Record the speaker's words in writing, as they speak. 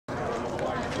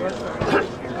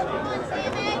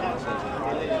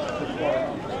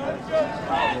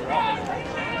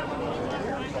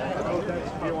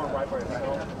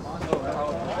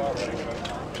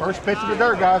First pitch in the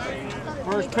dirt, guys.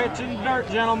 First pitch in the dirt,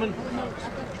 gentlemen.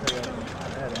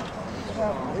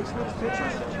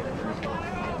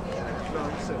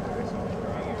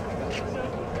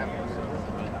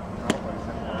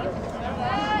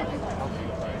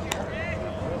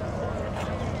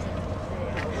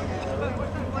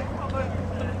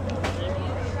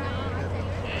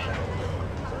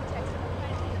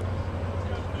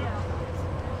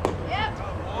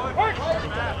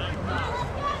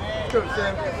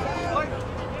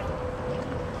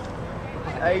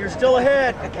 Hey, you're still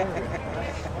ahead.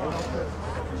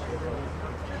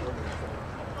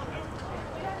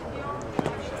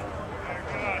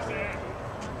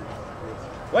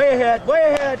 Way ahead,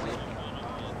 way ahead.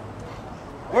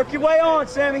 Work your way on,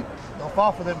 Sammy. Don't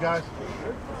fall for them, guys.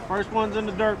 First one's in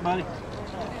the dirt, buddy.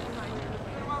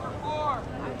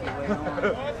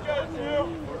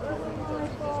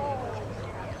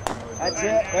 That's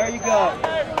it. There you go.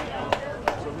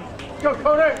 Go,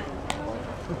 Cody.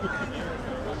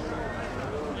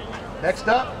 Next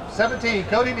up, 17,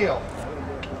 Cody Neal.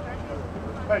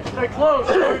 Hey, stay close.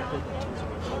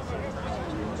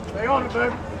 Stay on it,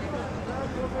 baby.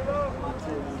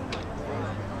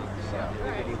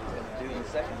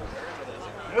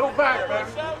 Middle back,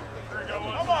 baby.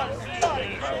 Come on, sit on it.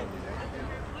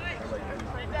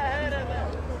 Take that head in there.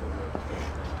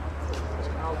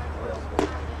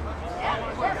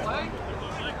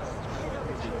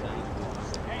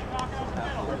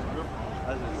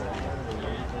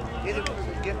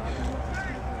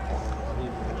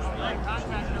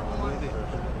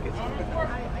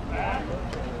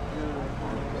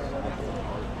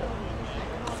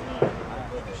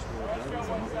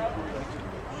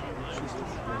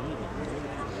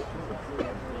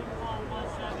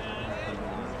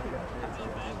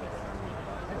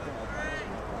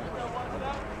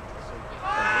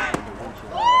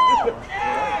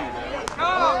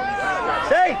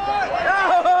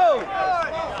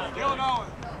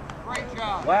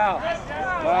 Wow.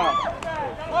 Wow.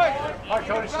 All right,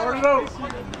 Cody, start it over.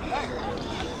 Thank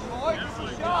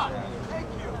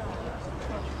you.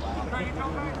 Ready to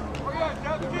come back? Oh yeah,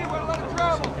 down the key, way to let it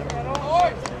travel. Boy.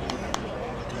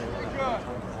 Very good.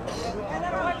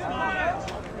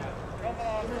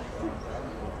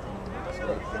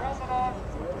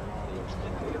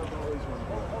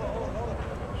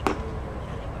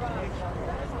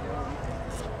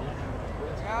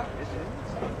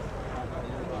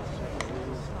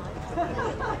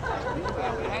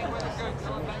 Hang with it good,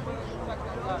 son. Hang with it. Protect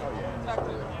that line. Protect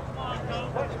it.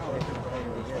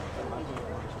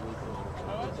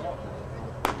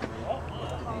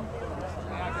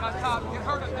 Yeah, get on top. Get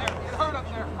hurt up there. Get hurt up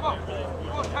there. Come on.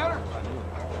 Come on, counter.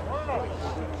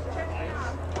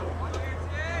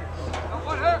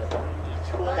 One hit.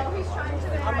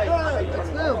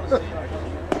 Let's move.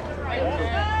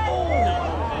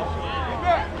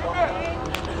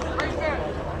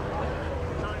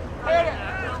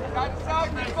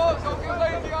 Don't get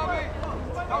lazy on me.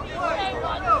 Don't get lazy.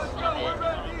 We're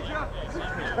ready to need you.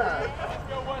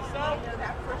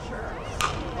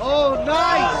 Oh,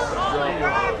 nice!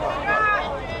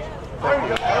 There you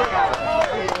go.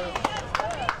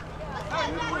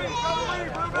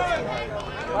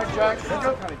 All right, Jack.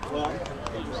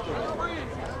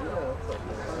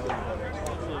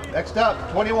 Next up,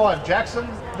 21, Jackson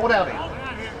Moldowny.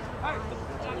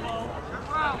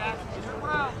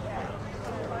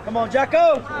 Come on,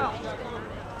 Jacko.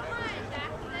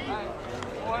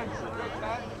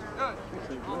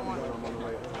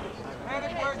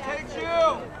 Panic where it takes you.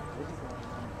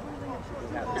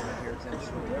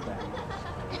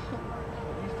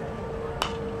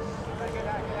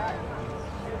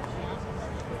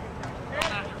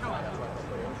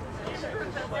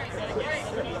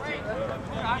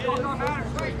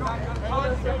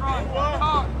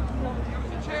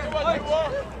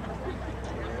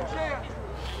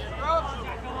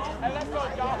 Hey, let's go,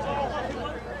 Joshua.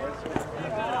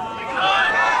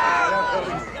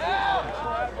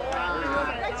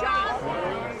 Great job.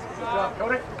 Good job,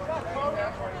 Cody.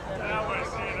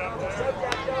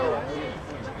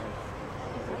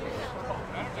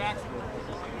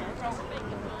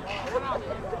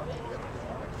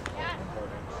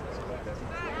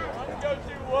 Let's go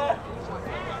to what?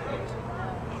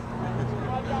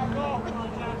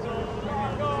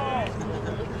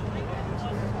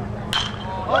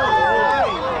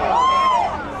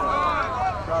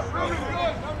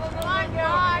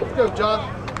 Let's go, John.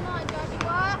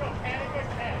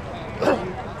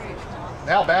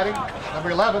 Now batting,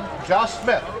 Number 11, Josh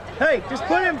Smith. Hey, just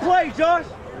put it in play, Josh.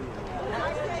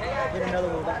 Get another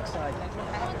little backside.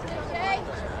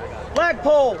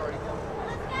 Flagpole.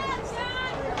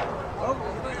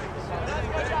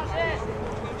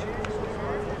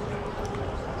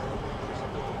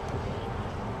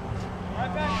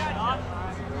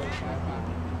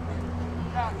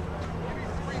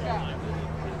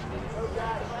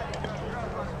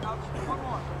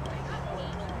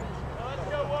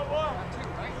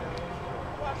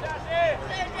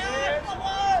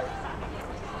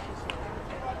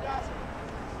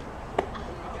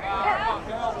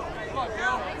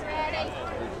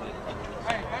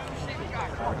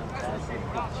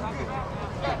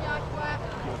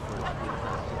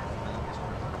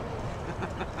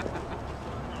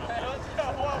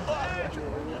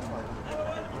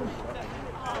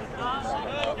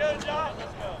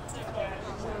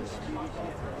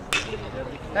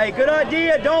 Hey, good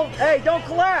idea. Don't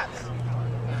collapse.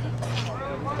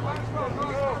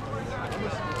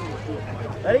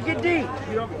 Let it get deep.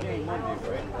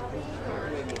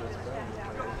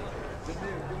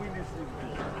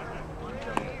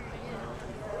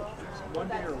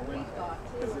 Monday or Wednesday?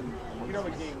 You know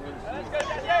what game Wednesday?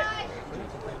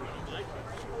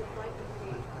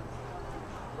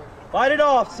 Fight it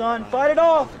off, son. Fight it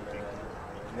off.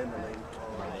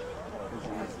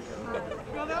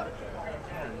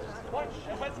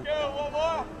 Let's go, one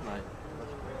more.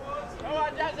 Come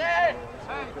on, Jesse. Hey,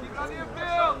 Keep it on the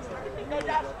infield. go,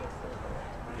 Jesse.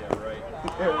 Yeah, right.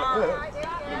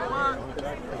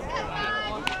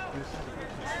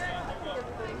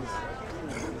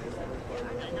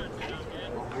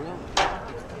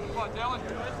 Come on, Dylan.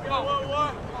 Let's go, one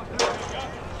more.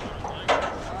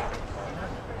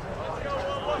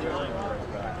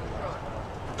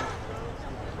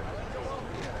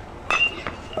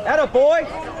 Atta boy.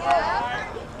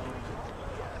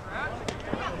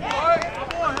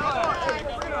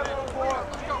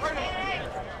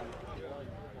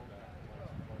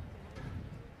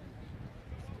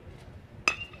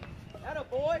 Atta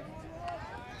boy.